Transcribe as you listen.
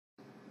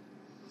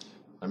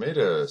I made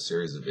a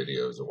series of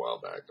videos a while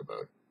back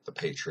about the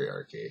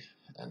patriarchy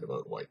and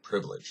about white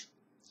privilege.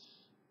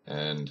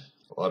 And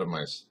a lot of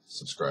my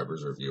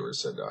subscribers or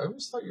viewers said, I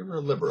always thought you were a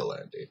liberal,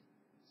 Andy.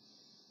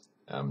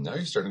 Now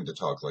you're starting to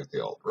talk like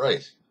the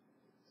alt-right.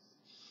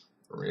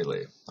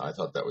 Really, I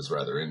thought that was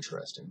rather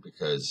interesting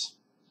because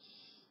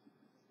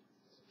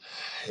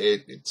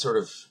it sort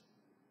of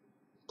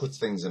puts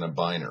things in a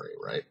binary,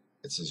 right?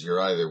 It says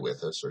you're either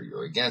with us or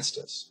you're against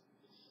us.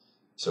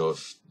 So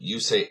if you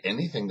say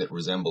anything that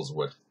resembles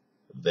what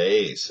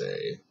they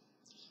say,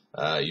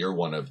 you're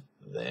one of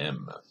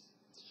them.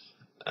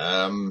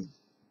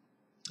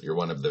 You're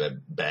one of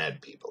the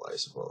bad people, I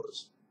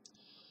suppose.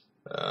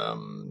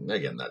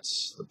 Again,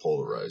 that's the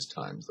polarized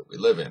times that we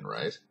live in,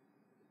 right?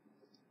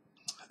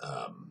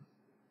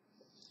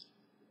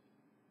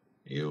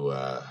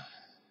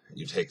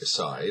 You take a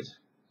side,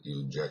 you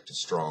inject a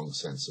strong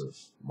sense of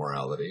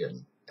morality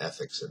and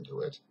ethics into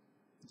it.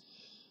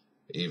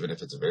 Even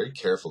if it's a very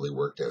carefully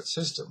worked out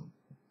system,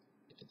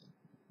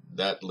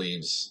 that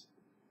leaves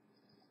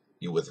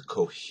you with a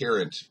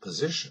coherent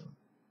position,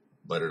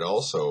 but it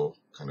also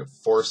kind of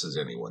forces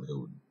anyone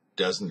who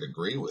doesn't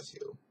agree with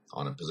you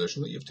on a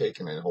position that you've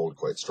taken and hold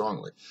quite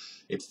strongly.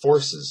 It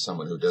forces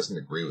someone who doesn't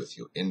agree with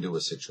you into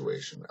a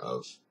situation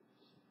of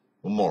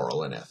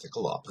moral and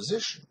ethical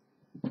opposition.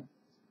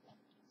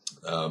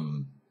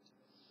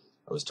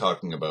 I was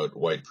talking about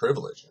white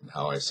privilege and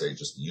how I say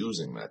just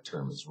using that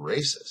term is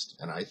racist,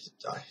 and I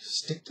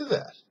stick to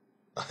that.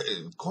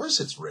 Of course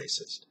it's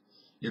racist.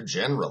 You're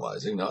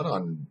generalizing not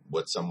on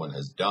what someone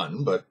has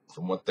done, but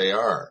from what they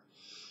are.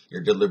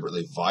 You're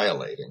deliberately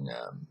violating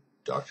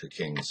Dr.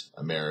 King's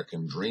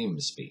American Dream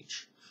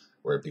speech,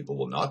 where people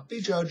will not be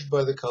judged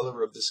by the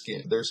color of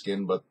their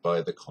skin, but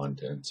by the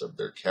contents of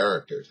their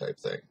character type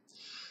thing.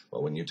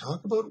 Well, when you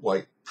talk about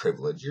white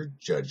privilege, you're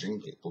judging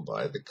people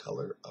by the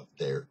color of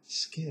their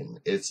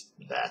skin. It's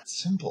that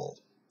simple.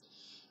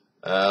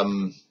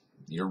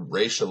 You're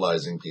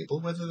racializing people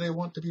whether they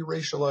want to be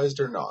racialized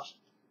or not.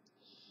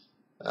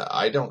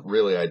 I don't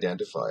really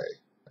identify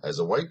as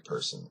a white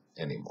person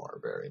anymore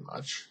very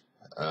much.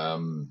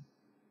 And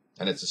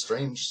it's a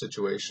strange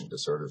situation to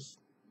sort of...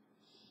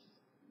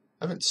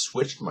 I haven't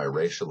switched my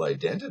racial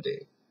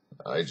identity.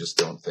 I just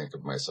don't think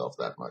of myself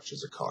that much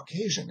as a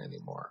Caucasian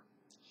anymore.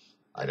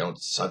 I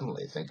don't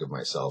suddenly think of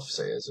myself,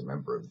 say, as a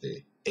member of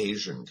the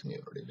Asian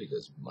community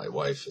because my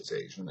wife is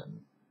Asian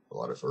and a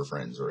lot of her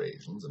friends are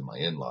Asians and my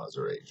in-laws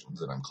are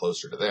Asians and I'm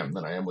closer to them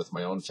than I am with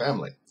my own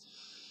family.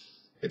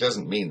 It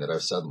doesn't mean that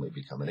I've suddenly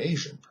become an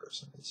Asian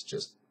person.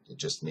 It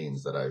just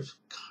means that I've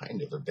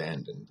kind of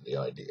abandoned the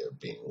idea of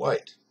being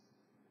white.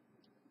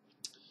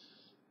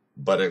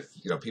 But if,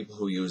 people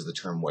who use the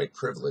term white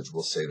privilege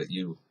will say that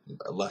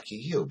lucky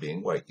you,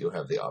 being white, you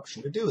have the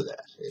option to do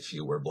that. If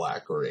you were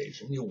black or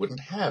Asian, you wouldn't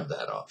have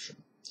that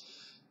option.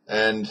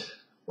 And,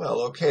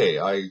 well,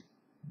 okay,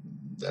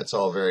 that's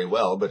all very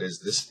well, but is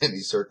this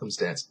any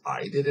circumstance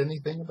I did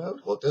anything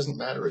about? Well, it doesn't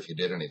matter if you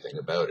did anything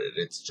about it.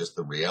 It's just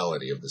the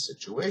reality of the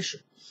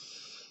situation.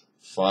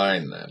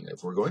 Fine, then.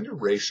 If we're going to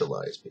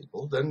racialize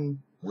people,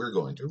 then we're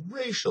going to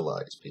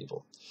racialize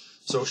people.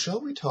 So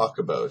shall we talk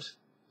about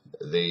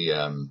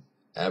the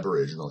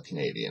Aboriginal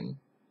Canadian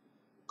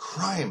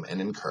crime and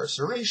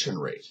incarceration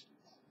rate?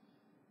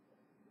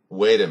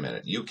 Wait a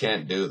minute, you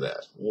can't do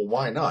that. Well,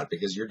 why not?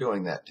 Because you're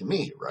doing that to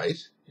me, right?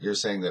 You're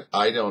saying that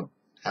I don't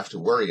have to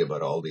worry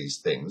about all these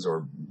things,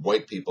 or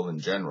white people in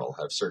general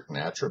have certain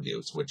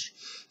attributes which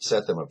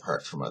set them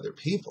apart from other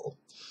people,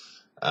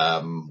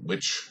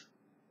 which,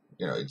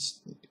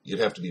 you'd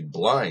have to be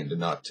blind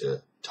not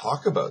to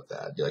talk about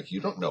that. Like, you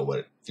don't know what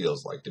it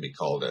feels like to be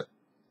called a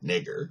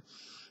nigger.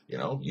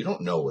 You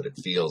don't know what it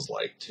feels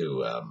like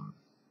to,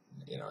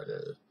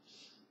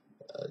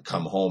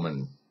 come home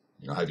and,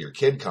 have your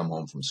kid come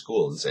home from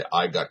school and say,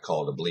 I got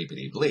called a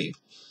bleepity bleep.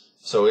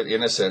 So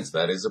in a sense,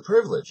 that is a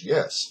privilege.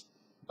 Yes.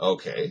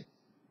 Okay.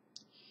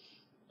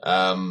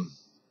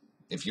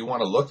 If you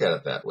want to look at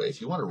it that way,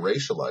 if you want to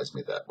racialize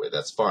me that way,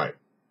 that's fine.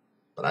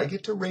 But I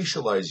get to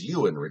racialize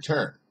you in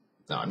return.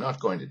 Now, I'm not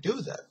going to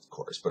do that, of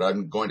course, but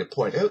I'm going to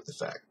point out the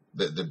fact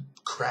that the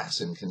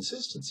crass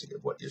inconsistency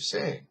of what you're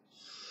saying.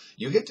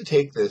 You get to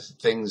take the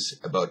things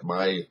about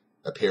my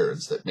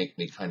appearance that make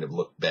me kind of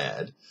look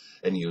bad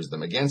and use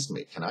them against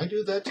me. Can I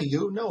do that to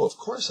you? No, of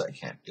course I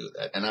can't do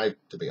that. And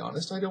to be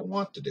honest, I don't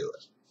want to do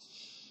it.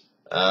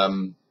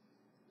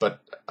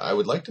 But I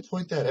would like to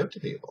point that out to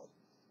people.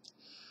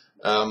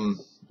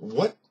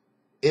 What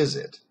is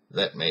it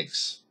that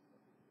makes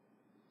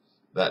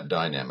that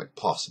dynamic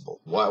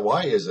possible?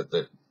 Why is it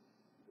that,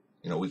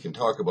 we can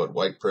talk about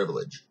white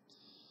privilege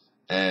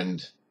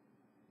and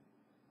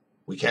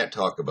we can't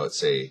talk about,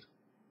 say,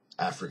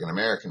 African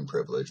American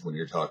privilege when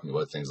you're talking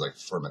about things like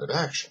affirmative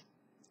action?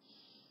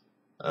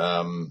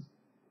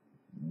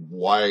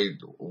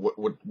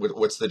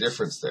 What's the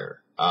difference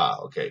there?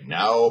 Okay,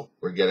 now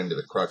we're getting to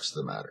the crux of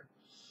the matter.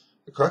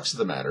 The crux of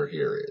the matter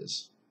here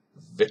is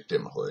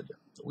victimhood.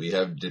 We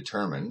have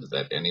determined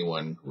that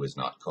anyone who is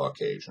not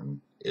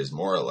Caucasian is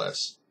more or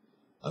less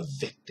a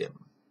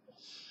victim.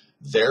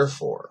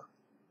 Therefore,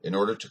 in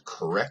order to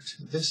correct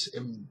this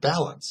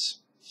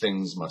imbalance,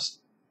 things must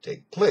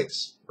take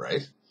place,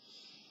 right?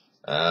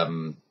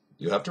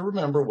 You have to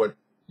remember what,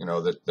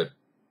 that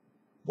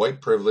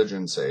white privilege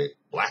and, say,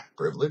 black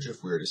privilege,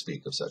 if we were to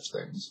speak of such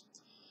things,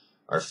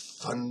 are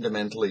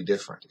fundamentally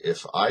different.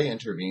 If I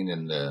intervene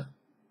in the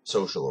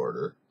social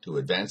order to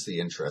advance the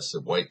interests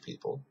of white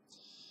people,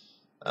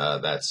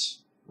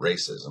 that's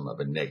racism of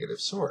a negative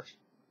sort.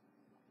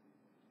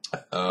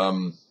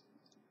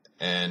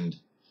 And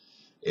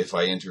if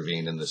I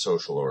intervene in the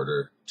social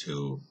order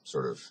to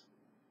sort of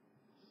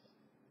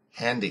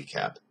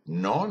handicap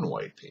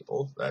non-white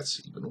people,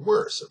 that's even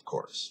worse, of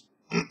course.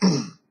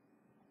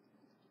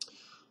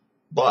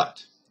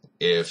 But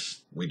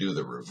if we do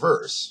the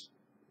reverse,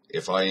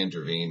 if I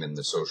intervene in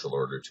the social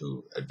order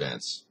to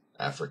advance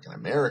African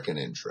American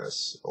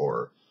interests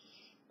or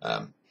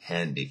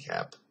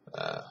handicap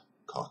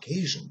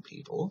Caucasian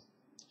people,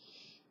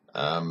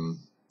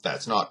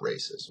 that's not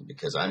racism,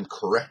 because I'm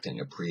correcting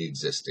a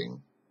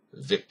pre-existing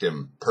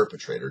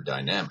victim-perpetrator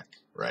dynamic,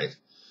 right?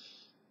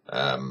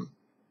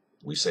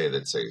 We say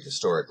that, say,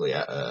 historically,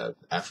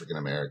 African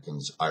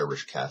Americans,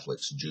 Irish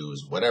Catholics,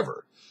 Jews,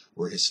 whatever,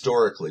 were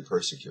historically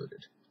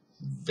persecuted,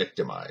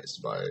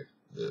 victimized by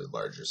the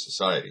larger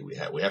society. We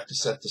have to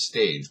set the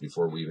stage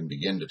before we even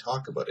begin to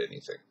talk about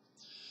anything.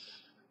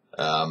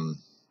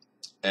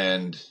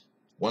 And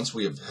once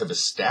we have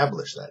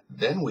established that,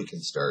 then we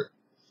can start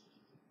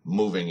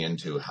moving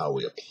into how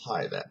we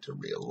apply that to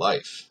real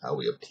life, how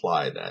we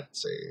apply that,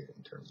 say,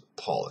 in terms of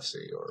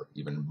policy or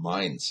even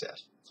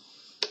mindset.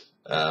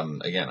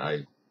 Again,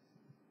 I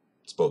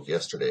spoke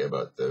yesterday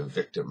about the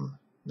victim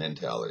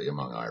mentality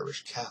among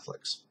Irish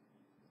Catholics.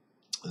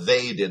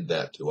 They did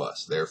that to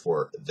us.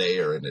 Therefore, they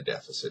are in a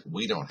deficit.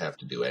 We don't have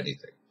to do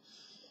anything.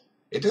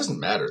 It doesn't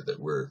matter that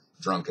we're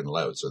drunk and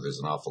loud, so there's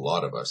an awful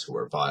lot of us who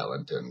are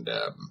violent, and,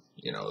 a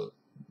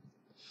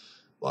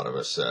lot of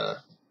us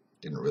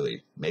didn't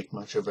really make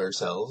much of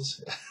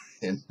ourselves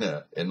in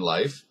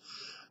life,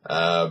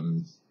 that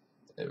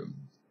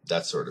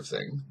sort of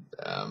thing.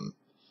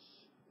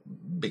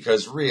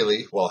 Because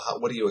really, well,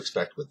 what do you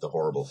expect with the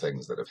horrible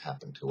things that have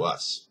happened to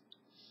us?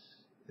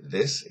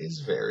 This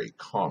is very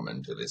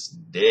common to this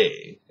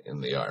day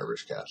in the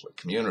Irish Catholic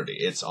community.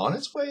 It's on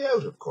its way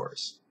out, of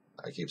course.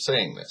 I keep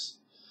saying this.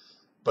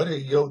 But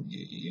you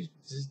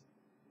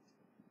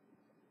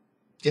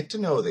get to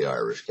know the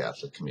Irish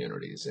Catholic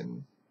communities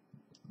in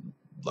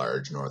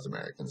large North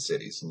American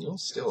cities, and you'll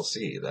still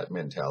see that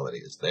mentality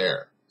is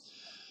there.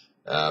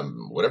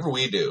 Whatever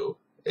we do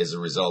is a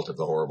result of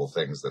the horrible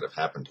things that have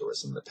happened to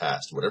us in the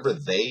past. Whatever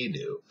they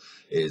do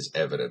is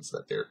evidence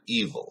that they're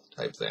evil,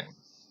 type thing.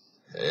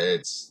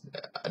 It's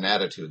an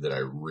attitude that I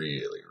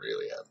really,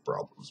 really have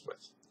problems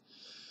with.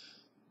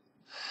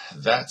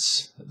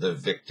 That's the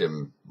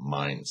victim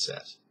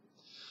mindset.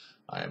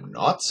 I am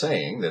not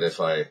saying that if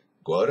I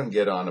go out and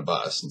get on a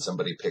bus and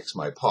somebody picks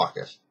my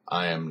pocket,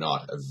 I am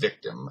not a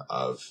victim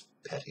of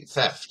petty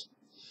theft.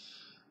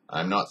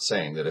 I'm not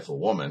saying that if a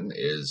woman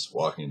is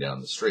walking down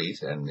the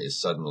street and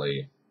is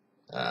suddenly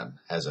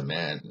has a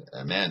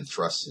man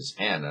thrusts his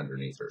hand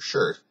underneath her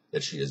shirt,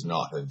 that she is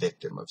not a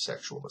victim of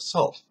sexual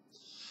assault.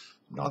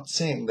 I'm not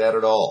saying that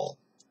at all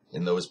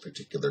in those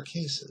particular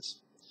cases.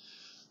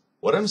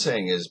 What I'm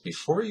saying is,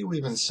 before you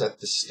even set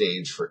the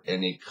stage for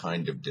any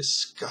kind of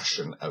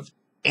discussion of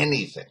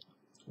anything,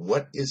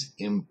 what is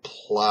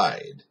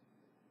implied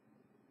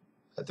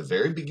at the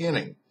very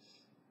beginning,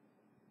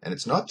 and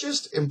it's not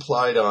just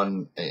implied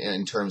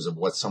in terms of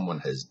what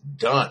someone has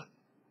done,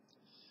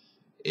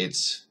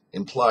 it's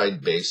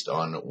implied based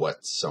on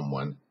what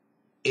someone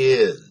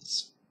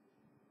is.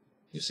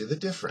 You see the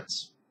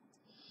difference?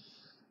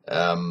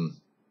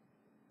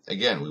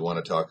 Again, we want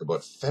to talk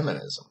about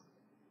feminism.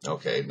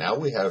 Okay, now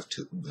we have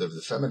the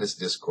feminist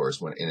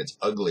discourse, when in its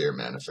uglier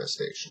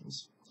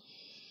manifestations,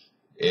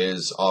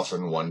 is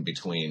often one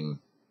between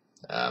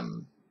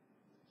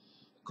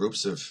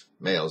groups of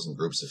males and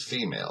groups of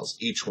females,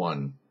 each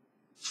one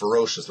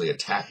ferociously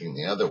attacking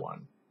the other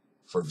one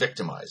for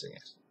victimizing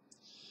it.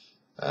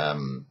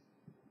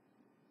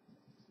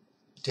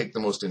 Take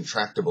the most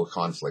intractable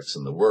conflicts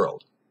in the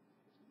world.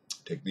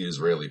 Take the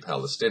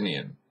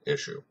Israeli-Palestinian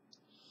issue.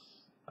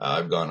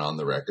 I've gone on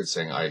the record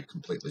saying I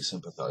completely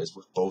sympathize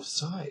with both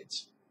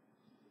sides.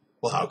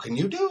 Well, how can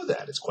you do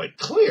that? It's quite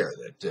clear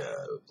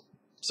that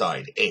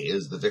side A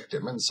is the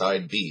victim and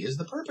side B is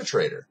the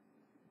perpetrator.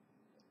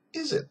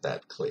 Is it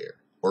that clear?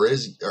 Or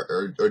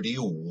do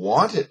you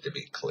want it to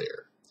be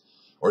clear?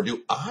 Or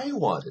do I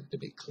want it to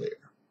be clear?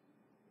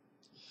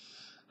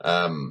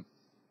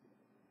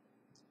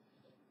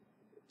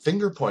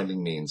 Finger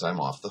pointing means I'm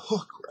off the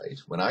hook, right?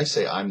 When I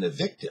say I'm the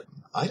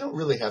victim, I don't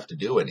really have to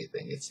do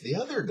anything. It's the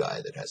other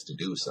guy that has to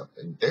do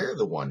something. They're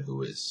the one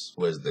who has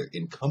the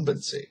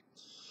incumbency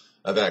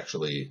of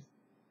actually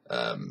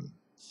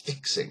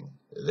fixing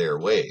their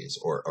ways,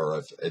 or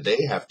if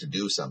they have to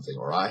do something,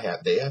 or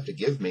they have to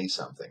give me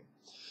something,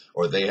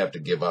 or they have to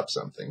give up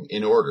something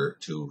in order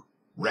to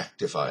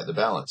rectify the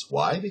balance.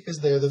 Why? Because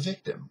they're the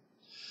victim.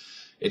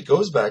 It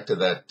goes back to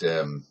that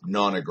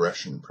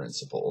non-aggression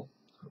principle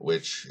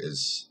which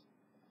is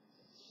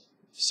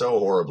so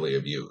horribly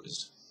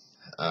abused.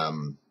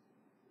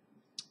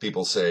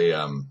 People say,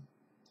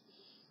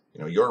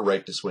 your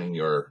right to swing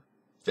your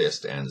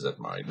fist ends at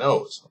my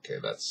nose. Okay,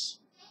 that's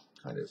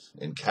kind of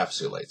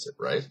encapsulates it,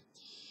 right?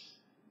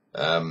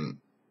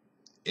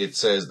 It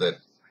says that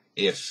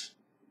if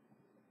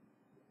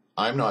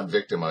I'm not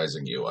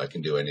victimizing you, I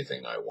can do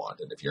anything I want.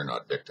 And if you're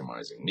not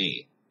victimizing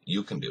me,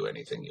 you can do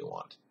anything you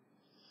want.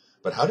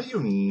 But how do you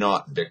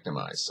not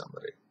victimize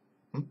somebody?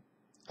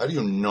 How do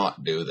you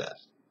not do that?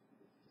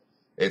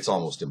 It's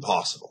almost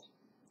impossible.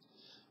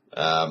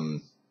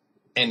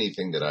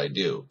 Anything that I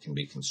do can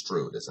be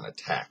construed as an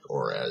attack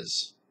or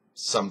as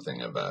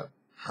something of a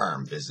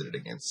harm visited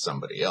against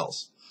somebody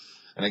else.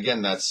 And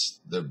again, that's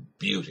the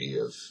beauty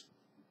of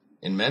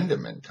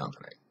Inmendum and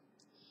Company.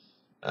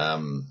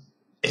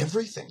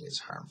 Everything is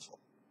harmful.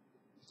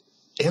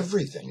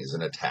 Everything is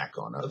an attack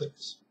on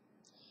others.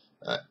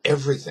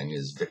 Everything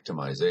is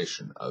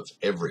victimization of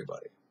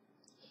everybody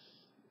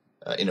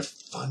in a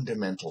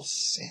fundamental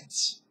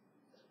sense.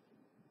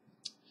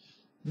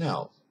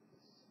 Now,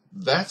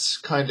 that's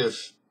kind of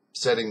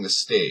setting the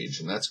stage,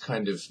 and that's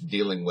kind of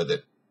dealing with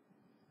it,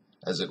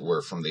 as it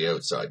were, from the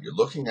outside. You're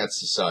looking at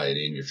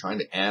society and you're trying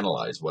to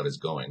analyze what is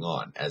going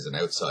on as an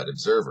outside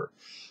observer.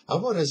 How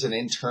about as an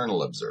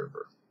internal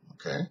observer?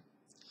 Okay?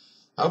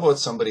 How about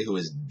somebody who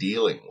is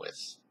dealing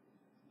with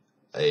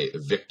a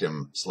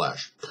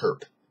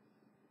victim/perp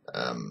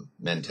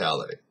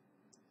mentality?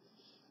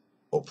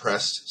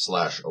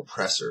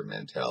 Oppressed/oppressor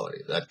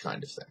mentality, that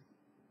kind of thing.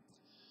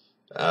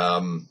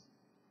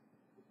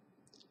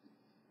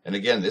 And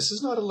again, this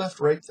is not a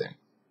left-right thing.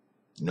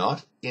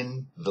 Not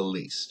in the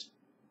least.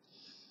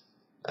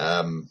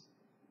 I'm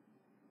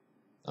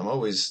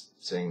always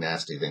saying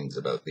nasty things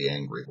about the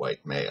angry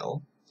white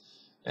male.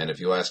 And if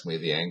you ask me,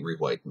 the angry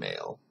white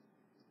male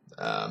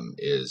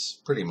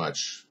is pretty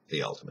much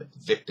the ultimate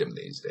victim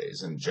these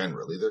days. And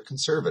generally, they're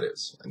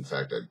conservatives. In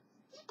fact, I'd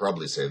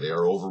probably say they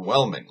are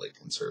overwhelmingly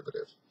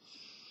conservative.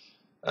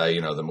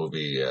 The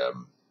movie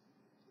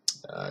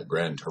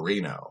Gran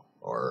Torino,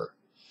 or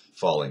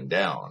Falling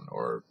Down,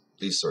 or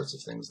these sorts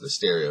of things, the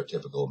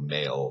stereotypical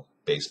male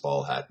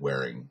baseball hat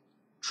wearing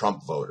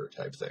Trump voter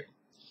type thing.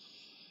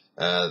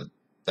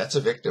 That's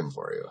a victim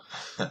for you.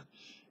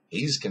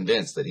 He's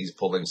convinced that he's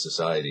pulling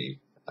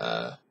society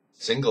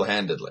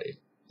single-handedly.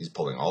 He's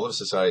pulling all of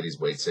society's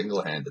weight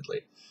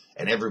single-handedly,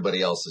 and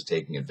everybody else is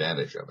taking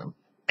advantage of him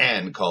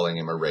and calling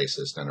him a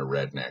racist and a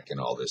redneck and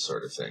all this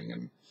sort of thing,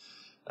 and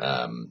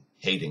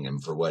hating him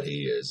for what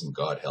he is, and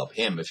God help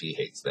him if he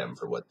hates them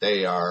for what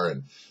they are,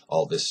 and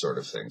all this sort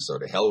of thing. So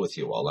to hell with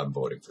you all, I'm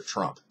voting for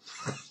Trump.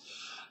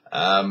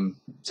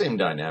 Same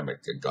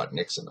dynamic that got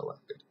Nixon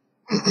elected.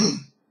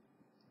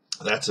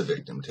 That's a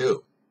victim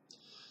too.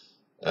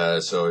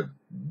 So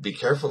be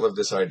careful of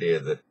this idea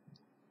that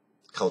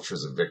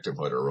cultures of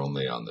victimhood are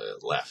only on the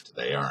left.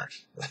 They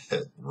aren't.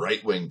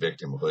 Right-wing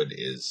victimhood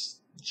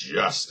is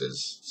just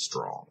as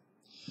strong.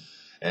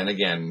 And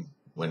again,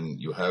 when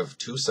you have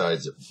two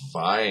sides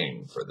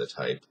vying for the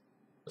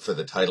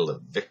title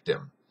of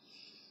victim,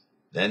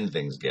 then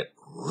things get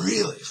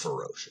really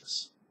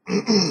ferocious.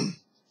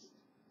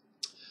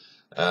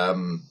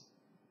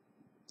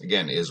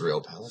 Again,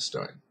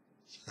 Israel-Palestine.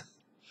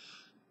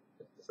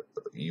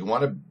 You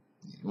want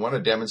to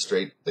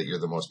demonstrate that you're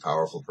the most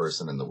powerful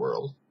person in the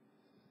world.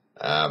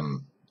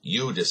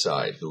 You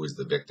decide who is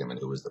the victim and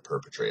who is the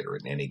perpetrator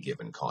in any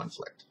given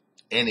conflict,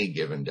 any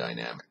given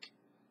dynamic.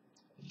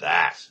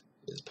 That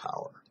is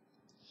power.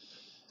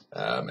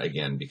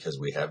 Again, because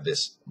we have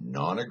this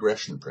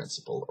non-aggression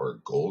principle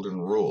or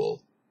golden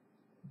rule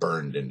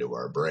burned into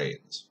our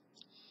brains.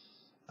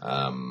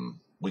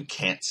 We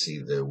can't see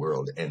the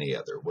world any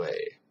other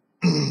way.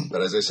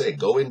 But as I say,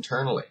 go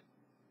internally.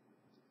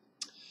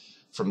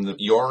 From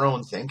your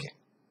own thinking.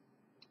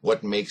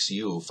 What makes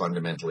you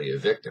fundamentally a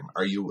victim?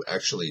 Are you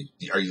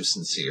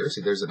sincere?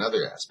 See, there's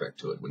another aspect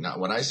to it. When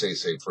I say,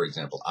 for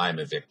example, I'm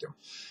a victim,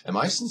 am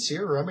I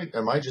sincere, or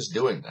am I just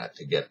doing that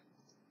to get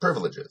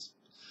privileges?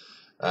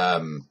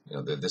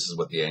 This is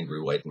what the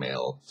angry white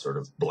male sort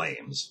of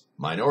blames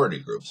minority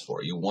groups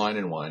for. You whine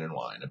and whine and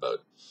whine about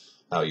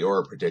how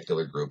your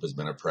particular group has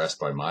been oppressed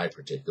by my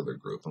particular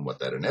group, and what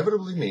that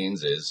inevitably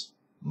means is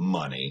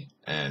money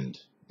and,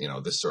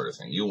 this sort of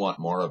thing. You want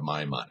more of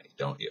my money,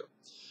 don't you?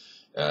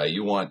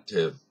 You want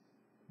to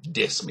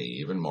diss me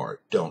even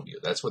more, don't you?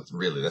 That's what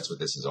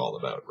this is all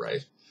about,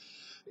 right?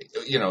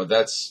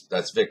 That's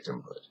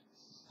victimhood.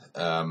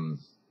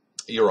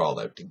 You're all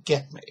out to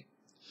get me.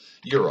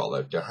 You're all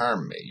out to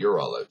harm me. You're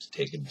all out to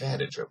take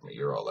advantage of me.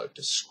 You're all out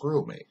to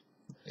screw me.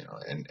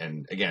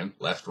 And again,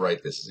 left,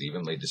 right, this is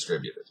evenly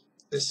distributed.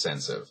 This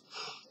sense of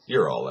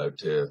you're all out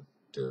to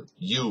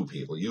you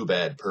people, you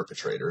bad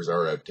perpetrators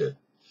are out to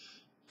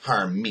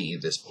harm me,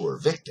 this poor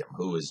victim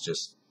who is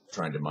just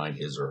trying to mind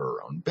his or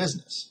her own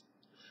business.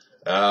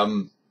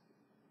 And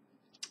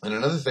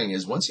another thing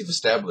is, once you've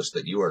established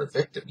that you are a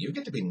victim, you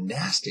get to be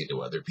nasty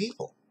to other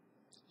people.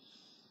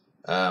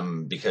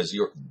 Because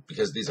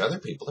these other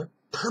people are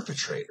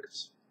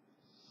perpetrators.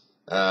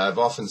 I've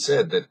often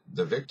said that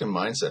the victim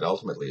mindset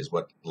ultimately is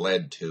what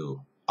led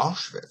to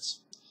Auschwitz,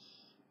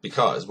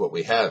 because what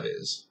we have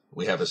is,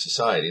 we have a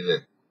society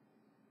that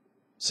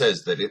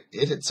says that it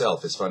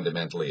itself is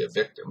fundamentally a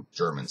victim,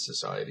 German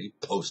society,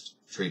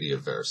 post-Treaty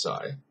of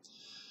Versailles.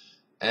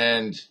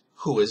 And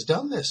who has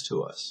done this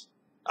to us?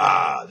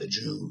 Ah, the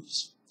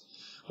Jews.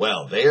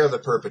 Well, they are the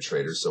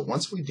perpetrators, so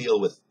once we deal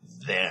with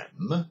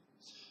them,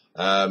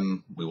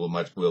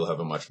 we'll have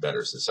a much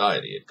better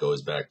society. It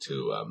goes back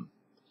to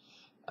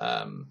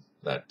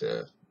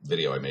that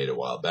video I made a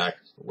while back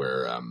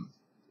where a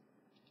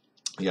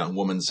young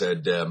woman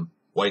said,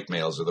 white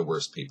males are the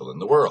worst people in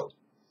the world.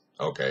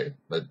 Okay,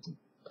 but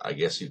I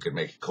guess you could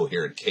make a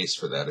coherent case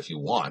for that if you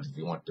want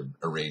to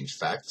arrange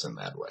facts in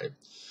that way.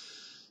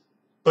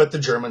 But the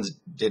Germans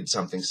did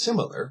something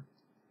similar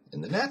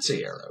in the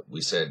Nazi era.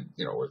 We said,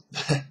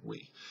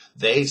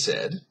 they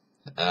said,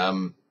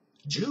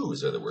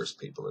 Jews are the worst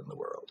people in the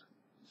world.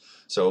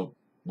 So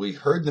we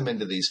herd them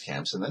into these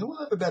camps, and then we'll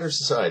have a better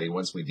society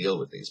once we deal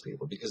with these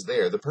people, because they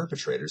are the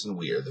perpetrators and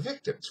we are the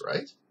victims,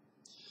 right?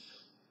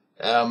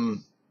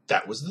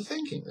 That was the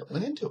thinking that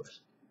went into it.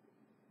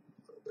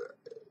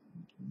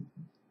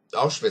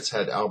 Auschwitz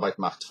had Arbeit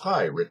macht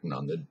frei written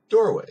on the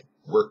doorway.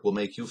 Work will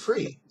make you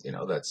free.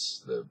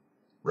 That's the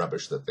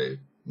rubbish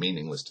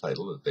meaningless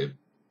title that they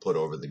put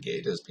over the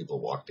gate as people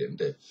walked in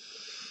to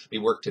be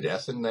worked to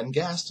death and then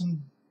gassed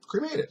and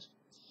cremated.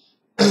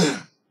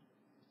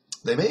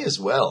 They may as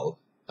well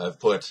have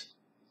put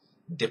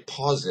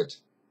deposit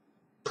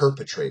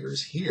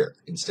perpetrators here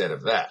instead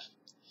of that.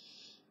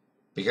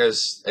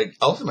 Because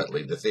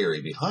ultimately the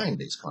theory behind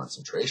these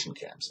concentration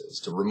camps is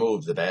to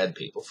remove the bad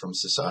people from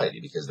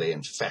society because they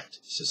infect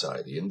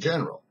society in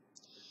general.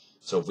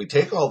 So if we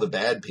take all the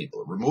bad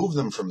people, remove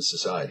them from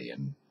society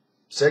and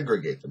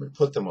segregate them and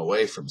put them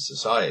away from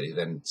society,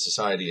 then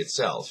society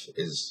itself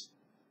is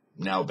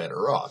now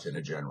better off in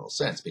a general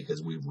sense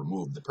because we've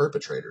removed the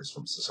perpetrators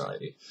from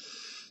society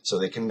so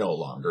they can no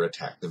longer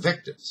attack the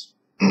victims.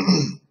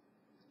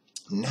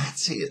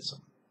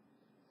 Nazism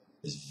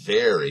is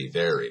very,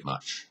 very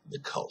much the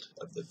cult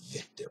of the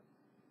victim.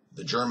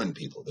 The German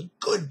people, the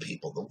good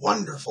people, the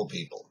wonderful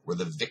people were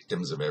the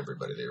victims of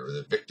everybody. They were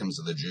the victims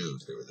of the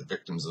Jews. They were the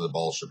victims of the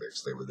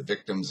Bolsheviks. They were the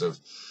victims of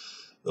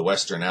the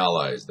Western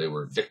Allies. They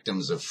were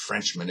victims of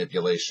French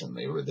manipulation.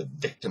 They were the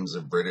victims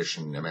of British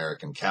and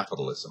American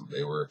capitalism.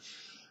 They were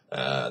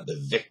the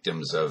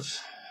victims of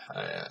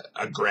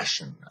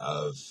aggression,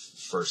 of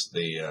first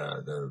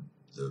the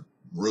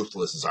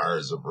ruthless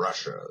czars of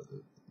Russia,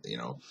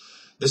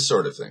 this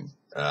sort of thing.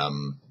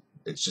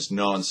 It's just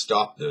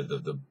nonstop,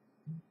 the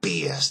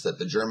BS that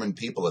the German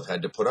people have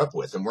had to put up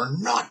with, and we're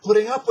not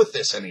putting up with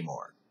this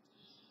anymore.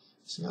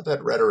 See how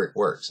that rhetoric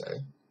works, eh?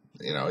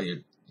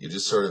 You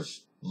just sort of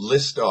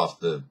list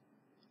off a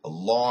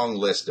long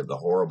list of the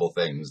horrible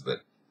things that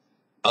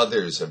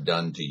others have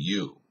done to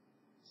you.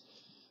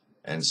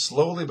 And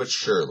slowly but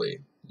surely,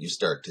 you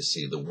start to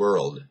see the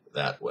world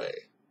that way.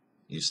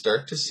 You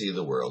start to see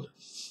the world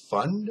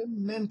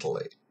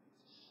fundamentally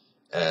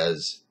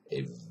as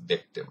a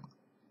victim,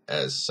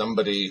 as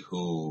somebody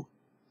who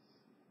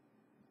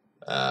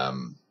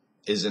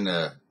is in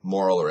a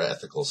moral or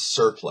ethical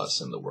surplus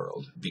in the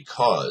world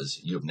because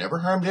you've never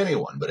harmed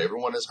anyone, but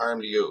everyone has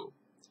harmed you.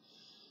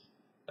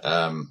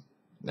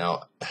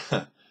 Now,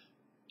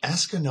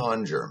 ask a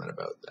non-German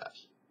about that.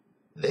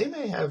 They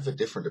may have a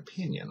different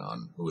opinion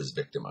on who is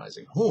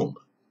victimizing whom,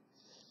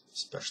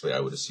 especially, I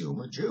would assume,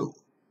 a Jew.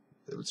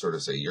 They would sort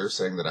of say, you're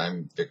saying that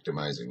I'm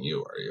victimizing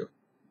you, are you?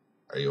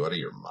 Are you out of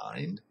your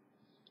mind?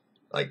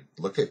 Like,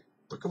 look at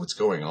what's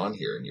going on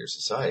here in your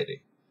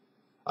society.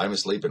 I'm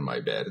asleep in my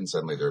bed, and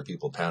suddenly there are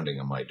people pounding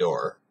on my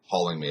door,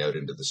 hauling me out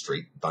into the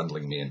street,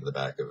 bundling me into the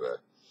back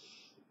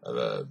of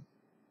a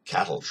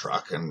cattle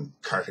truck, and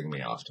carting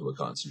me off to a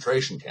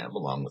concentration camp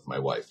along with my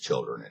wife,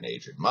 children, and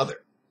aged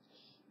mother.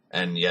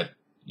 And yet,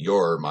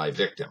 you're my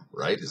victim,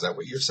 right? Is that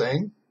what you're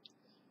saying?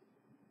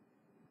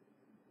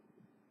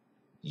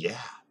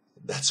 Yeah,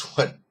 that's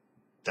what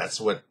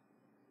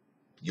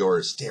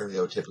your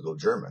stereotypical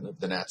German of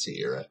the Nazi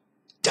era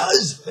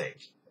does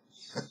think.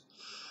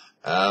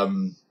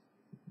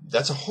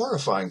 That's a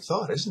horrifying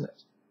thought, isn't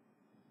it?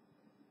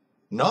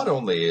 Not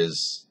only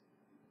is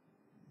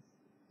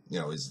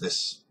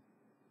this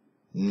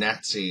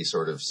Nazi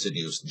sort of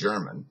seduced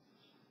German,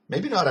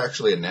 maybe not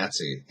actually a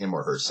Nazi him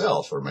or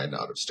herself, or might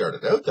not have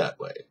started out that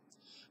way,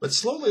 but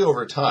slowly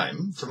over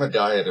time, from a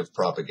diet of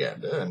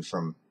propaganda and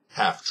from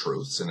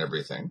half-truths and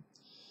everything,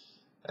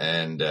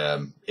 and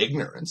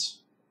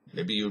ignorance,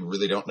 maybe you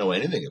really don't know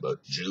anything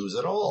about Jews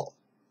at all.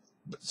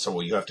 So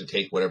you have to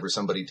take whatever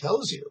somebody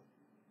tells you.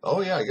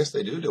 Oh yeah, I guess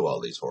they do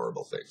all these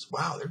horrible things.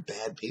 Wow, they're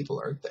bad people,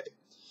 aren't they?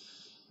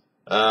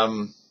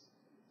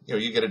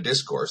 You get a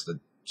discourse that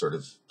sort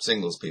of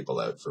singles people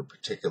out for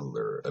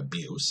particular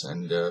abuse,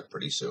 and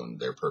pretty soon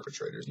they're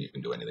perpetrators, and you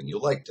can do anything you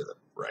like to them,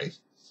 right?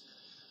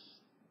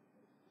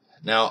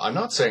 Now, I'm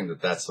not saying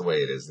that that's the way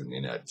it is in the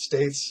United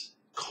States,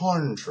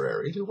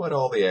 contrary to what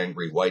all the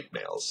angry white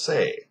males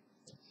say.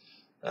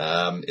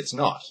 It's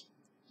not.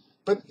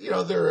 But,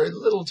 there are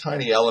little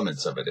tiny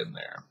elements of it in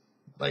there.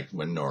 Like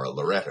when Nora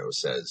Loretto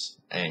says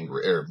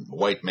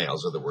white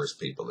males are the worst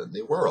people in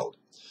the world.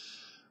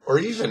 Or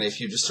even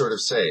if you just sort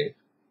of say,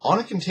 on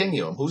a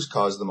continuum, who's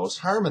caused the most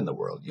harm in the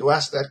world? You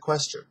ask that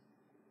question.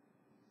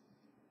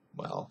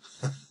 Well,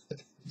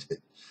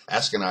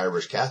 ask an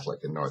Irish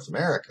Catholic in North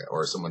America,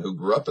 or someone who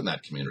grew up in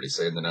that community,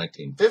 say in the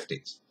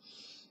 1950s.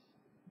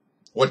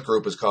 What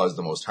group has caused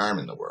the most harm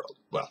in the world?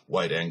 Well,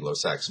 white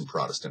Anglo-Saxon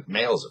Protestant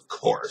males, of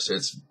course.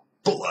 It's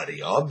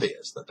bloody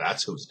obvious that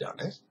that's who's done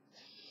it.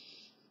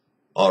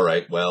 All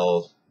right,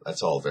 well,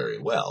 that's all very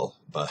well,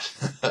 but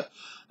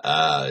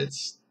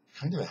it's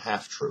kind of a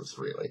half-truth,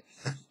 really.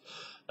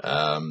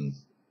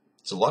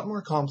 It's a lot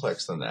more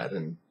complex than that,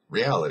 and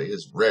reality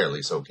is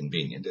rarely so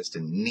convenient as to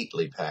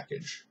neatly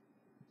package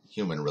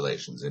human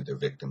relations into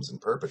victims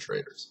and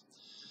perpetrators.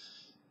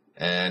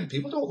 And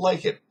people don't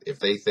like it if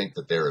they think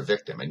that they're a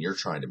victim and you're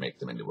trying to make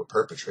them into a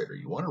perpetrator.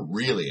 You want to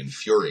really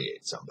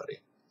infuriate somebody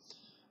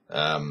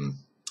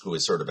who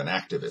is sort of an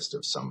activist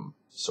of some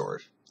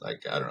sort,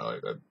 like, I don't know,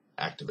 an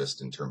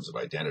activist in terms of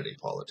identity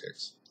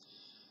politics.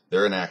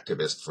 They're an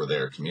activist for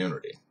their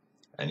community,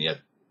 and yet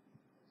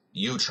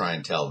you try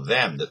and tell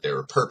them that they're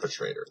a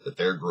perpetrator, that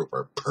their group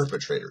are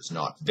perpetrators,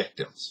 not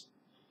victims.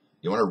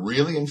 You want to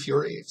really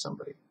infuriate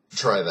somebody?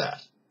 Try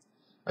that.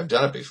 I've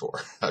done it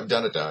before. I've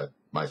done it to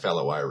my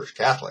fellow Irish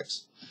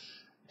Catholics,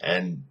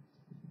 and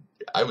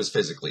I was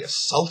physically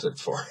assaulted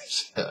for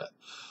it.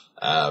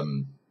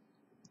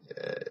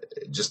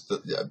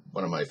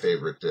 One of my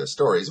favorite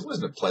stories. It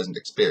wasn't a pleasant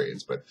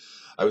experience, but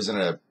I was in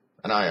an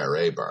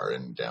IRA bar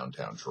in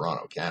downtown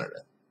Toronto,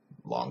 Canada,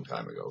 a long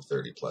time ago,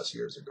 30 plus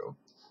years ago.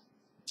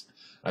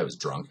 I was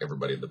drunk.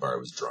 Everybody at the bar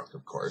was drunk,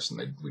 of course,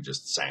 and we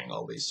just sang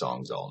all these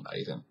songs all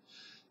night. And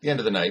at the end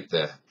of the night,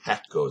 the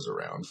hat goes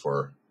around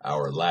for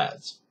our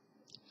lads.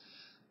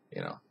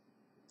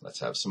 Let's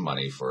have some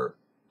money for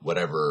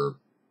whatever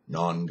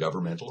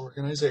non-governmental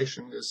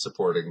organization is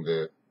supporting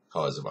the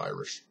cause of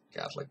Irish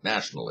Catholic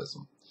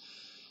nationalism.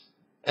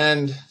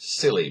 And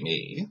silly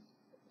me,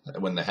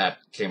 when the hat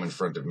came in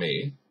front of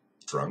me,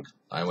 drunk,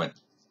 I went,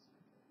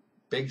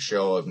 big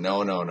show of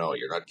no,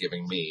 you're not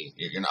giving me,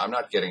 I'm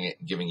not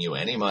giving you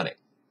any money.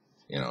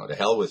 To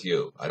hell with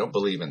you. I don't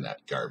believe in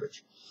that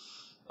garbage.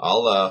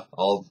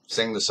 I'll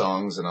sing the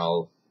songs and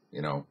I'll,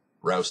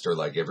 roust her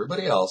like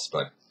everybody else,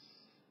 but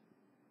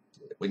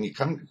when you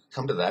come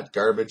to that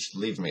garbage,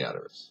 leave me out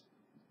of it.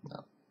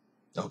 No.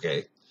 Okay.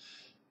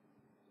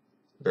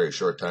 A very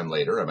short time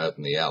later, I'm out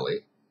in the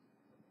alley,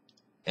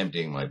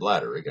 emptying my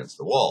bladder against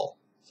the wall.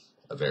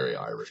 A very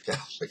Irish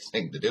Catholic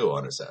thing to do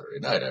on a Saturday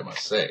night, I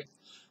must say.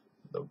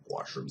 The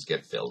washrooms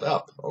get filled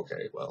up.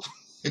 Okay, well,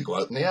 you go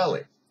out in the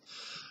alley.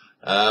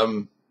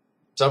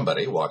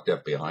 Somebody walked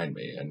up behind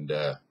me and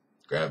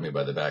grabbed me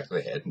by the back of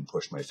the head and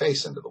pushed my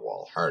face into the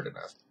wall hard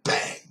enough.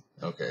 Bang!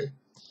 Okay.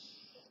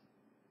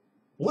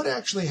 What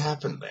actually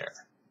happened there?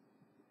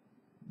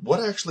 What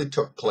actually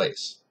took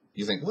place?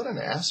 You think, what an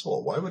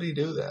asshole. Why would he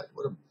do that?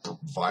 What a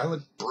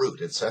violent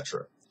brute,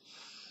 etc.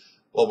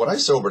 Well, when I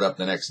sobered up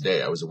the next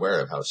day, I was aware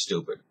of how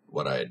stupid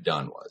what I had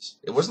done was.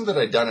 It wasn't that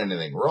I'd done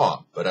anything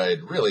wrong, but I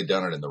had really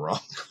done it in the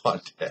wrong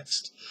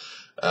context.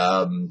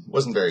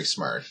 Wasn't very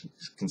smart,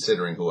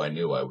 considering who I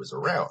knew I was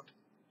around.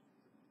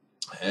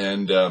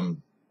 And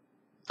I'm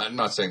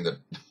not saying that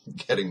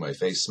getting my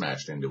face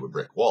smashed into a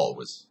brick wall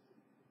was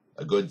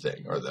a good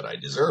thing, or that I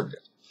deserved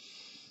it.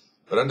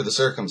 But under the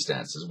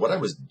circumstances, what I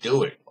was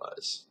doing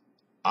was,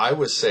 I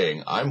was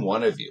saying, I'm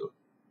one of you,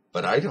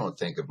 but I don't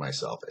think of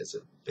myself as a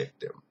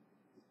victim.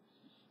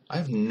 I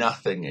have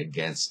nothing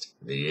against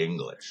the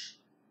English,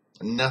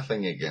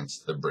 nothing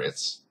against the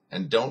Brits,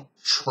 and don't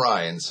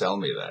try and sell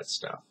me that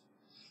stuff.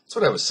 That's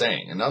what I was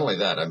saying. And not only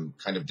that, I'm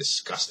kind of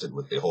disgusted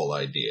with the whole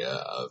idea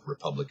of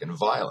Republican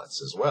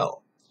violence as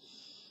well.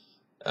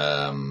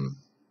 And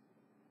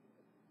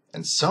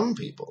some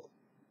people,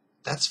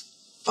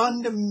 that's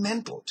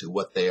fundamental to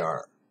what they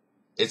are.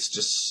 It's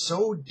just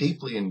so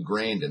deeply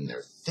ingrained in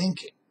their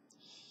thinking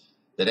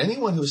that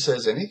anyone who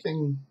says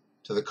anything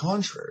to the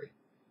contrary,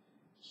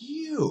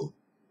 you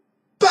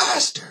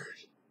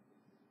bastard!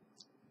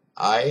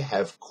 I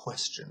have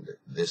questioned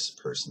this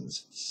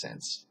person's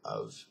sense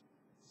of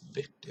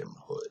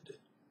victimhood.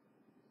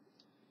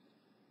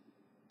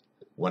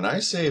 When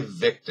I say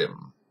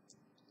victim,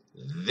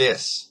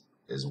 this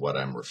is what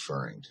I'm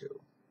referring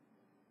to.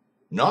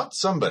 Not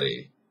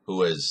somebody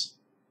who has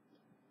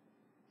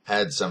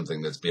had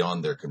something that's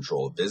beyond their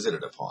control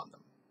visited upon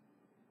them.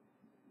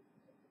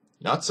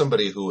 Not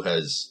somebody who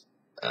has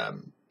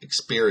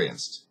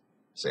experienced,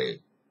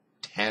 say,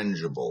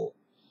 tangible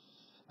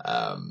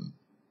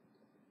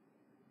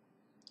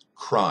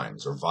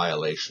crimes or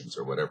violations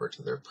or whatever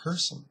to their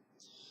person,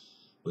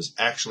 who's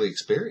actually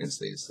experienced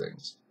these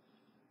things.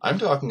 I'm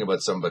talking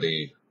about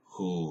somebody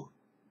who,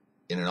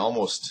 in an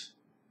almost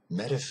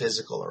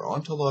metaphysical or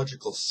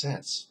ontological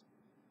sense,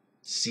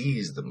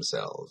 sees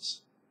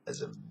themselves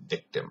as a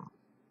victim.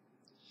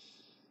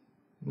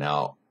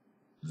 Now,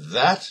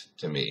 that,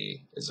 to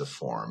me, is a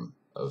form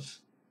of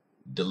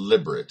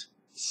deliberate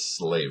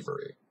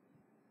slavery.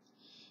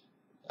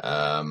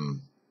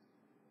 um,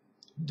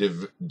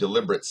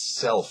 deliberate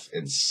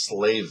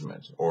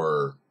self-enslavement,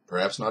 or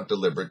perhaps not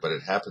deliberate, but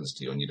it happens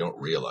to you and you don't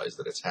realize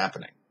that it's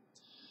happening.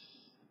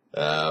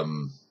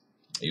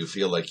 You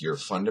feel like you're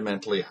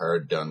fundamentally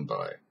hard done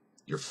by.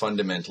 You're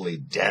fundamentally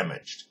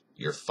damaged.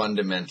 You're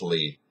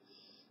fundamentally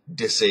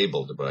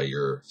disabled by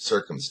your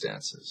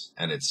circumstances,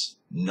 and it's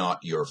not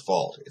your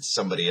fault. It's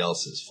somebody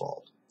else's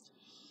fault.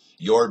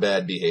 Your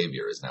bad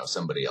behavior is now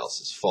somebody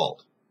else's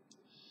fault.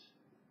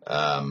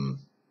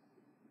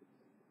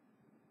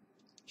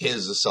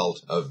 His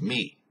assault of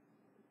me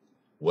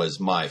was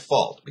my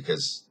fault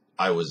because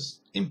I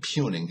was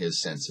impugning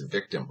his sense of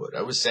victimhood.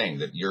 I was saying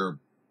that your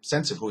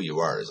sense of who you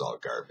are is all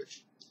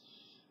garbage.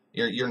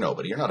 You're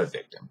nobody. You're not a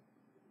victim.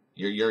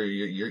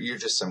 You're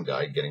just some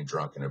guy getting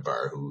drunk in a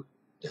bar who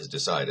has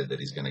decided that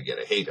he's going to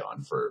get a hate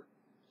on for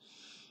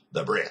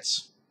the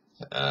Brits.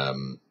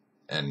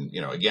 And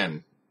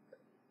again,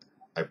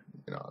 I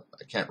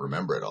can't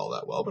remember it all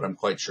that well, but I'm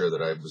quite sure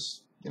that I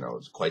was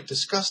quite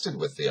disgusted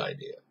with the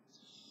idea.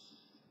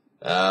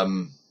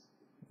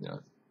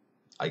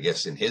 I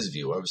guess in his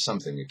view, I was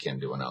something akin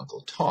to an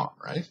Uncle Tom,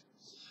 right?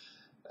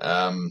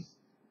 And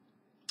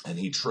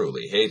he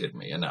truly hated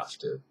me enough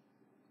to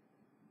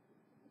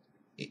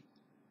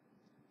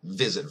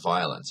visit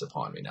violence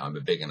upon me. Now, I'm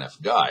a big enough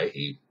guy.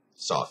 He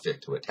saw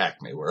fit to attack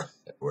me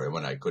where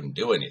when I couldn't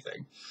do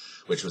anything,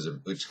 which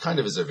kind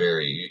of is a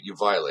very, you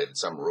violated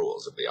some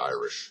rules of the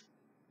Irish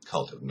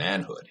cult of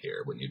manhood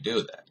here when you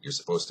do that. You're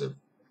supposed to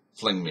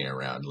fling me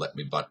around, let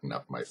me button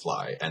up my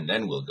fly, and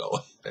then we'll go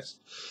at it.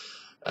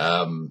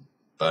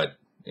 But,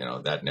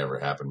 that never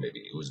happened.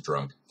 Maybe he was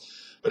drunk.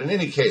 But in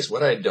any case,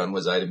 what I had done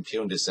was I'd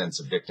impugned his sense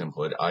of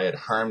victimhood. I had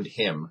harmed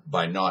him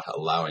by not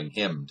allowing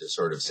him to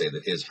sort of say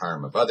that his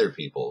harm of other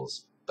people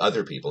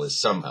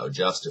is somehow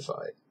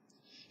justified.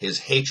 His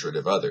hatred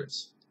of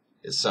others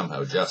is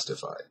somehow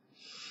justified.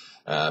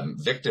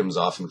 Victims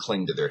often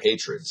cling to their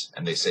hatreds,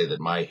 and they say that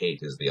my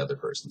hate is the other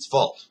person's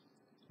fault.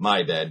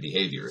 My bad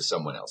behavior is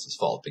someone else's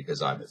fault because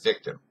I'm a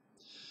victim.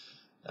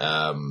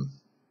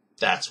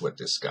 That's what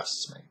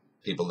disgusts me.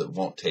 People that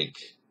won't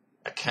take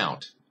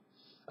account,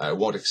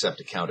 won't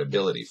accept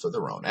accountability for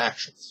their own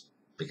actions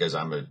because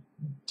I'm a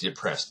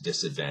depressed,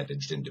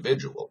 disadvantaged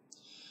individual.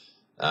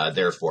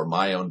 Therefore,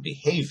 my own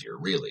behavior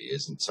really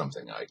isn't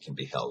something I can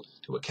be held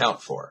to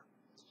account for.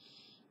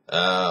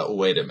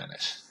 Wait a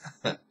minute.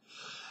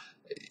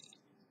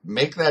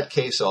 Make that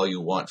case all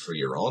you want for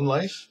your own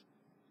life.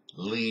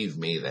 Leave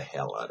me the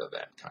hell out of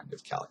that kind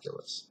of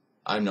calculus.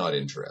 I'm not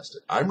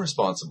interested. I'm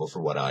responsible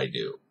for what I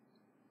do.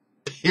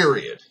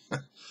 Period.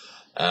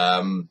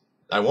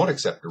 I won't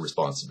accept a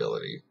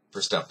responsibility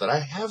for stuff that I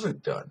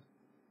haven't done.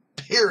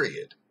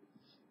 Period.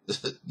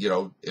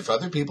 If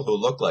other people who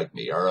look like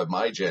me are of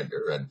my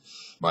gender and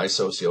my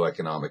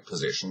socioeconomic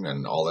position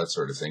and all that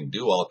sort of thing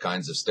do all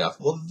kinds of stuff,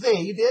 well,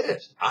 they did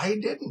it. I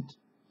didn't.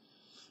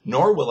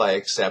 Nor will I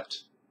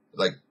accept,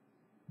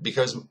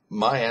 because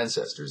my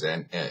ancestors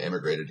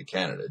immigrated to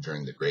Canada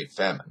during the Great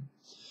Famine,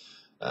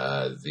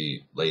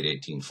 the late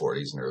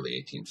 1840s and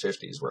early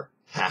 1850s, where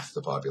half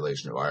the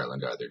population of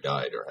Ireland either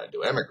died or had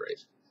to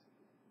emigrate.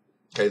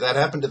 Okay, that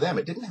happened to them.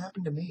 It didn't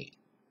happen to me.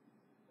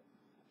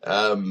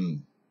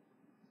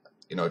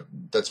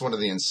 That's one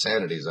of the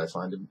insanities I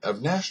find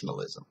of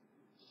nationalism.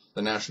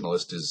 The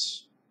nationalist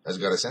has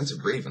got a sense of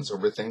grievance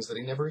over things that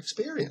he never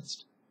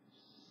experienced.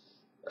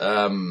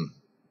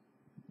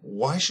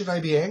 Why should I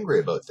be angry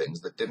about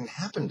things that didn't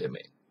happen to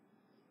me?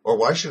 Or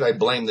why should I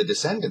blame the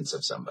descendants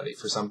of somebody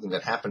for something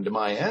that happened to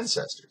my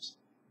ancestors?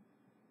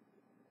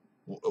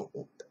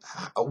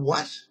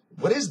 What?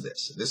 What is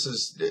this? This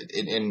is,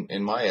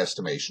 in my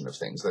estimation of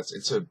things,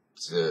 it's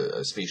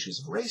a species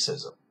of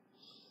racism.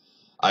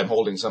 I'm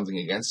holding something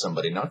against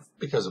somebody not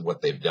because of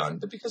what they've done,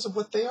 but because of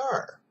what they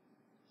are.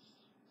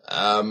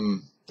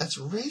 That's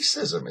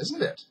racism,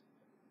 isn't it?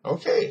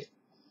 Okay.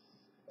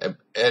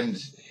 And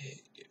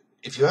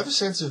if you have a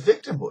sense of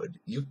victimhood,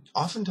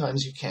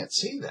 oftentimes you can't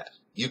see that.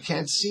 You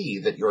can't see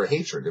that your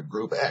hatred of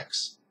Group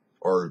X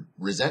or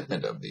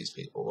resentment of these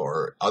people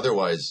or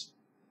otherwise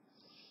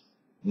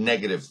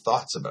negative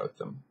thoughts about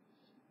them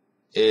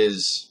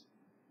is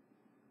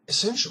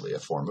essentially a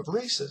form of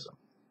racism.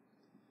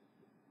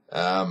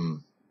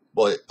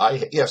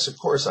 Yes, of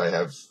course I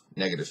have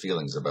negative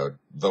feelings about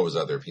those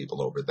other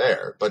people over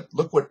there, but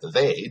look what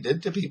they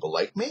did to people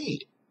like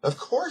me. Of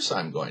course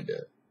I'm going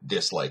to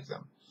dislike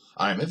them.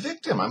 I'm a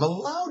victim. I'm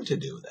allowed to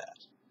do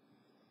that.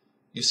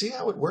 You see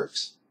how it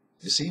works?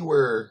 You see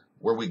where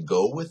we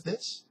go with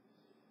this?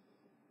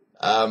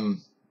 The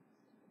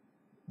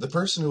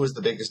person who is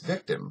the biggest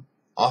victim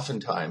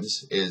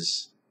oftentimes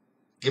is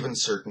given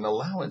certain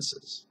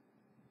allowances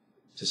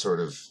to sort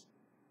of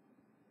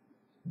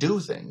do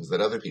things that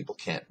other people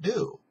can't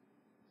do.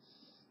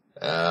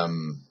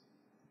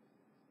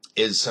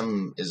 Is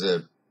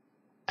a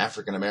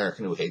African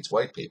American who hates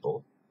white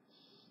people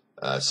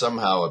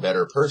somehow a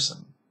better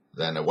person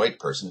than a white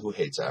person who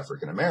hates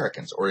African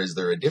Americans? Or is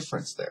there a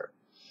difference there?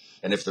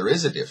 And if there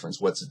is a difference,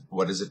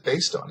 what is it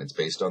based on? It's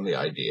based on the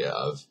idea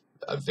of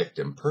a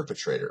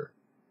victim-perpetrator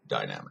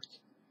dynamic.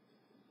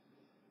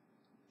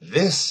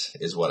 This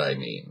is what I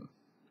mean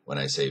when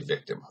I say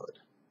victimhood.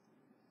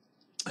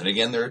 And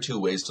again, there are two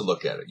ways to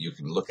look at it. You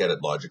can look at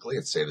it logically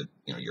and say that,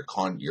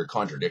 you're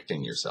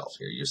contradicting yourself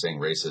here. You're saying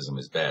racism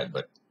is bad,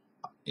 but,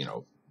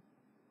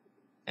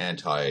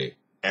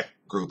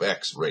 anti-group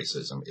X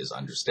racism is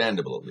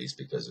understandable, at least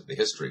because of the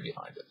history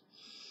behind it.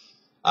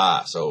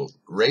 So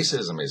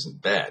racism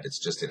isn't bad. It's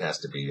just it has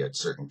to be a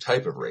certain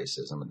type of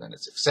racism, and then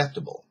it's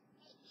acceptable.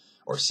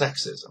 Or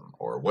sexism,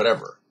 or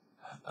whatever.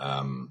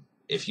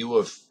 If you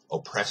have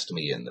oppressed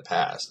me in the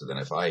past, then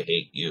if I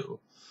hate you,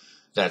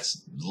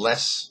 that's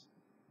less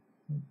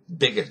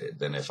bigoted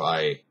than if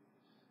I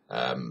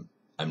am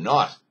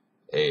not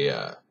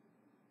a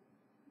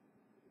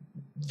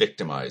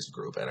victimized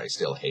group and I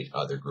still hate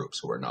other groups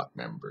who are not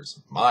members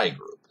of my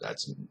group.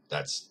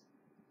 That's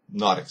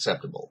not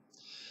acceptable.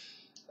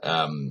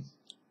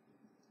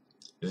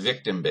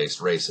 Victim-based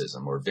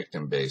racism or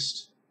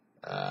victim-based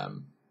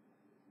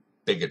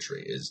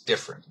bigotry is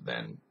different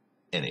than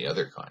any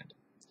other kind.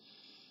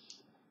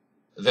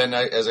 Then,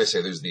 as I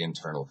say, there's the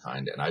internal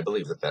kind, and I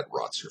believe that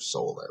rots your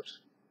soul out.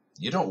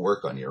 You don't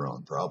work on your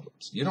own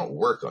problems. You don't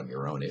work on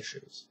your own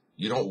issues.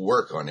 You don't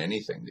work on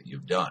anything that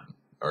you've done,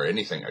 or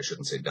anything, I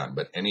shouldn't say done,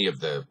 but any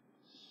of the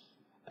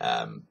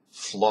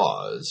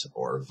flaws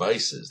or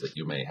vices that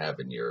you may have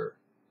in your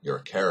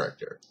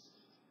character.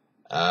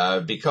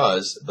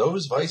 Because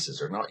those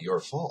vices are not your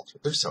fault.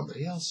 They're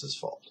somebody else's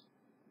fault.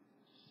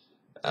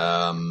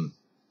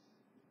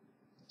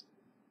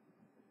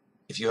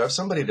 If you have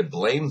somebody to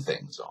blame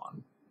things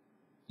on,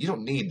 you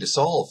don't need to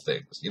solve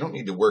things. You don't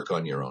need to work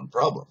on your own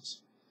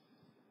problems.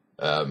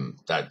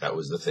 That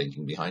was the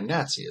thinking behind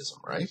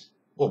Nazism, right?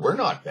 Well, we're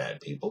not bad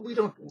people. We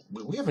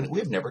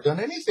have never done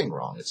anything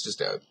wrong. It's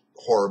just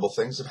horrible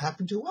things have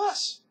happened to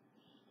us.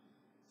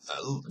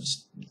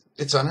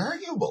 It's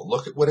unarguable.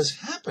 Look at what has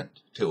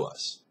happened to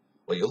us.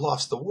 Well, you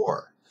lost the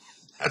war.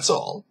 That's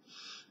all.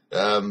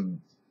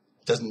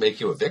 Doesn't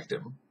make you a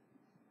victim.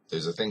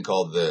 There's a thing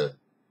called the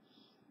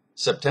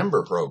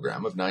September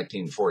Program of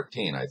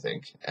 1914, I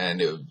think,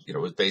 and it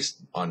was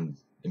based on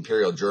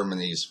Imperial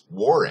Germany's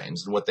war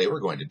aims and what they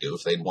were going to do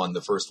if they'd won the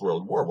First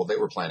World War. Well, they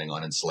were planning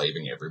on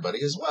enslaving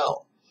everybody as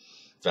well.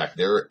 In fact,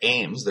 their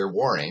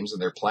war aims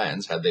and their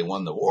plans, had they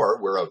won the war,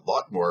 were a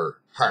lot more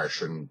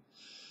harsh and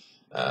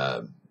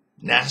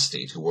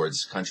nasty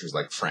towards countries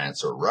like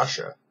France or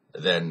Russia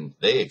than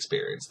they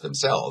experienced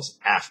themselves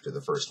after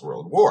the First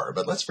World War.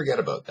 But let's forget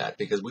about that,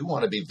 because we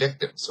want to be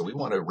victims, so we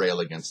want to rail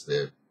against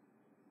the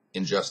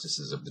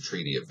injustices of the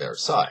Treaty of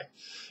Versailles.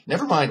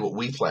 Never mind what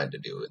we plan to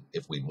do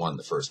if we won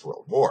the First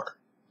World War.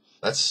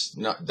 That's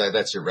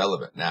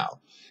irrelevant now.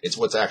 It's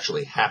what's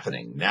actually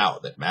happening now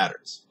that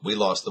matters. We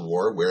lost the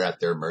war. We're at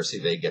their mercy.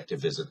 They get to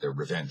visit their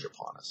revenge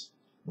upon us.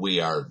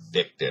 We are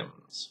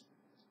victims.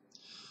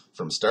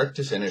 From start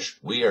to finish,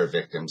 we are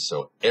victims,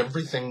 so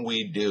everything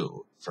we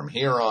do from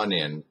here on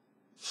in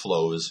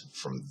flows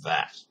from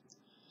that.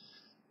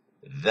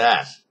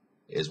 That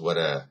is what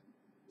a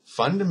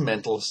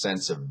fundamental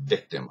sense of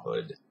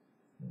victimhood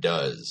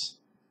does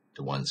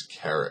to one's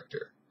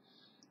character.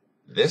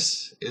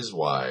 This is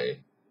why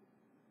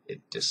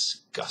it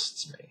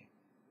disgusts me.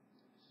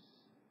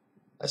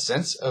 A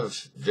sense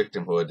of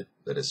victimhood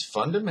that is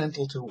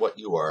fundamental to what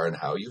you are and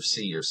how you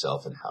see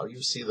yourself and how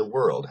you see the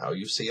world, how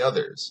you see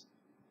others,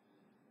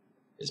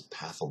 is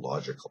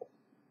pathological.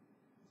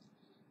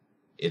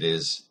 It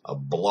is a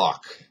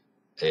block,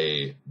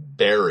 a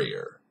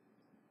barrier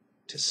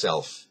to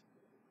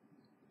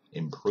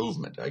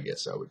self-improvement, I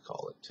guess I would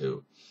call it,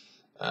 to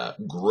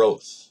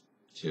growth,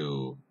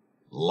 to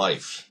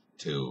life,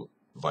 to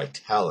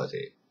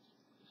vitality.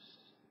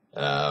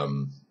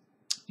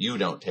 You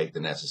don't take the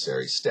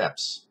necessary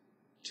steps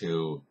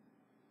to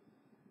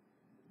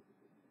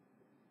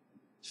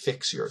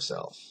fix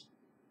yourself,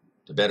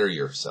 to better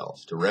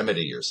yourself, to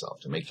remedy yourself,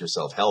 to make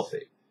yourself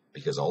healthy,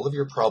 because all of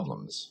your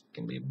problems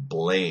can be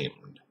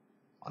blamed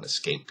on a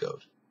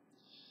scapegoat.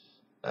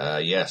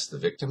 Yes, the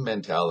victim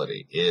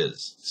mentality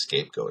is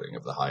scapegoating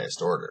of the highest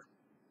order.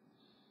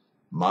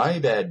 My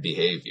bad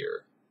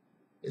behavior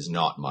is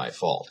not my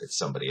fault. It's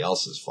somebody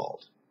else's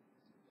fault.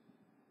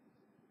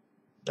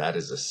 That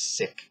is a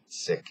sick,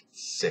 sick,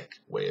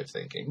 sick way of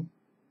thinking.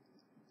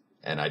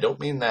 And I don't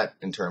mean that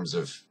in terms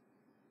of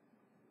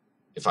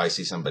if I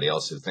see somebody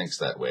else who thinks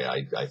that way,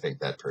 I think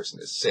that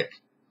person is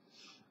sick.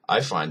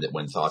 I find that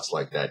when thoughts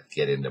like that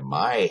get into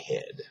my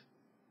head,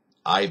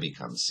 I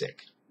become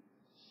sick.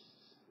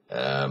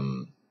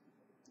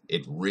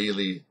 It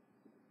really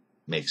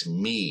makes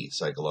me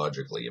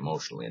psychologically,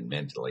 emotionally, and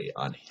mentally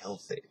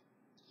unhealthy.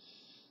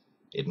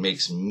 It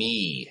makes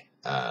me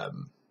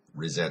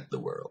resent the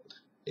world.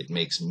 It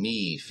makes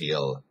me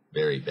feel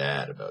very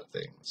bad about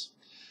things.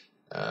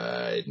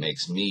 It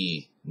makes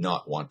me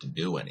not want to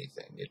do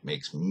anything. It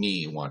makes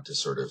me want to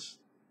sort of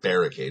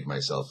barricade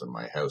myself in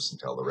my house and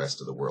tell the rest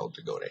of the world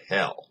to go to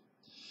hell,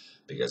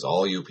 because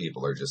all you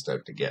people are just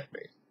out to get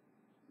me.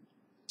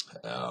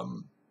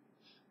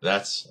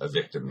 That's a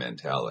victim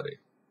mentality.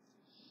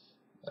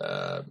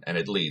 And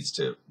it leads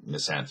to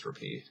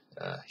misanthropy,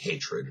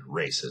 hatred,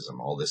 racism,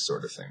 all this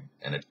sort of thing.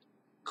 And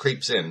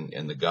creeps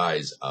in the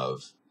guise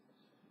of,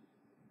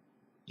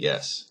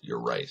 yes,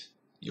 you're right,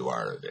 you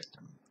are a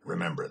victim.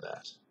 Remember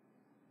that.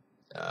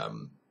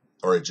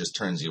 Or it just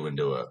turns you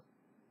into a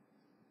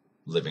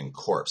living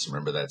corpse.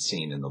 Remember that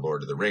scene in The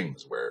Lord of the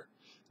Rings where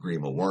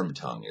Grima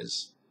Wormtongue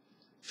is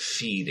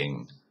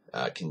feeding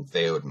King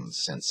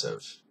Theoden's sense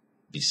of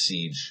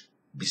besieged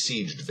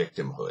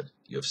victimhood.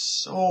 You have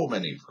so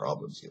many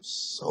problems. You have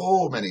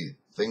so many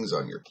things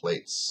on your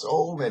plate,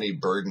 so many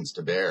burdens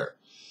to bear.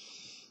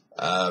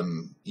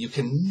 You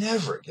can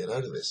never get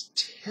out of this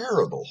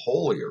terrible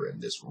hole you're in,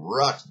 this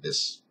rut,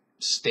 this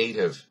state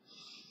of,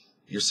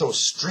 you're so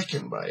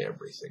stricken by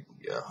everything.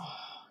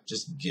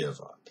 Just give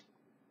up.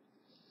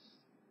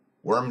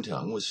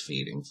 Wormtongue was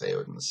feeding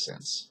Theoden's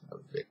sense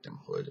of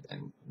victimhood,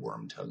 and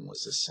Wormtongue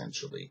was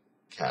essentially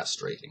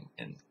castrating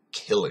and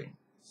killing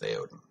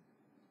Theoden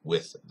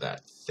with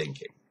that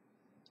thinking.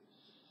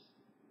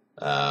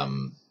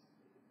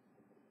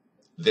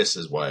 This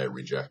is why I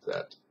reject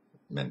that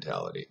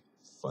mentality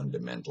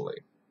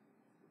fundamentally.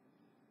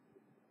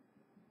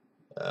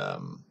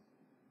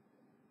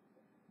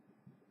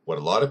 What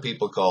a lot of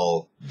people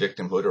call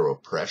victimhood or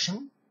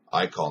oppression,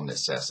 I call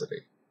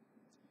necessity.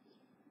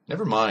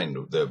 Never mind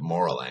the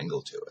moral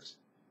angle to it.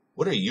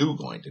 What are you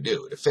going to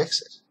do to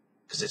fix it?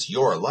 Because it's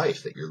your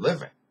life that you're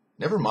living.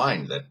 Never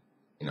mind that,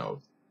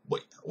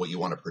 what you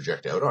want to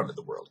project out onto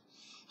the world.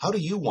 How do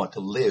you want to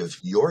live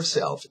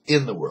yourself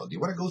in the world? Do you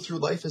want to go through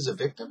life as a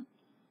victim?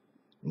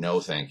 No,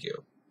 thank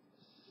you.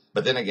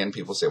 But then again,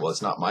 people say, well,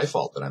 it's not my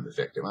fault that I'm a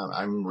victim.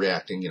 I'm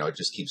reacting, it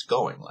just keeps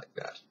going like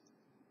that.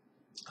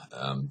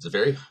 It's a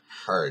very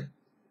hard,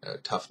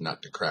 tough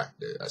nut to crack,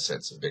 a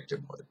sense of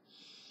victimhood.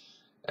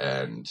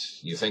 And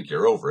you think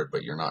you're over it,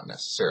 but you're not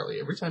necessarily.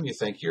 Every time you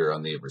think you're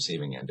on the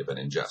receiving end of an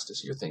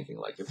injustice, you're thinking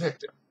like a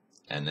victim.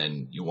 And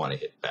then you want to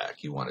hit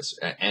back. You want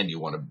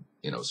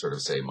to, sort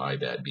of say my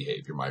bad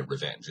behavior, my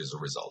revenge is a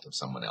result of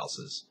someone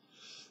else's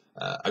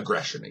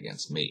aggression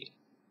against me.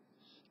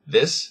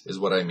 This is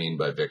what I mean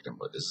by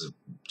victimhood. This has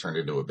turned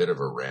into a bit of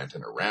a rant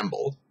and a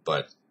ramble,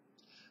 but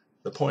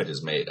the point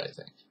is made, I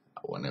think.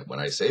 When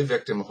I say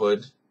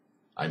victimhood,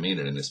 I mean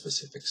it in a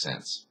specific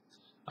sense.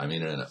 I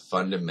mean it in a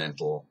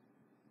fundamental,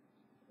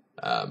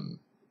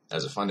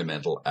 as a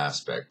fundamental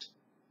aspect,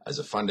 as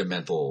a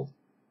fundamental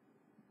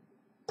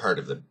part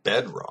of the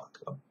bedrock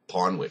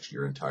upon which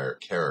your entire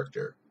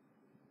character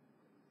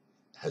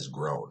has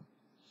grown.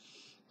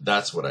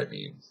 That's what I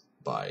mean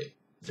by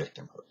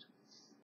victimhood.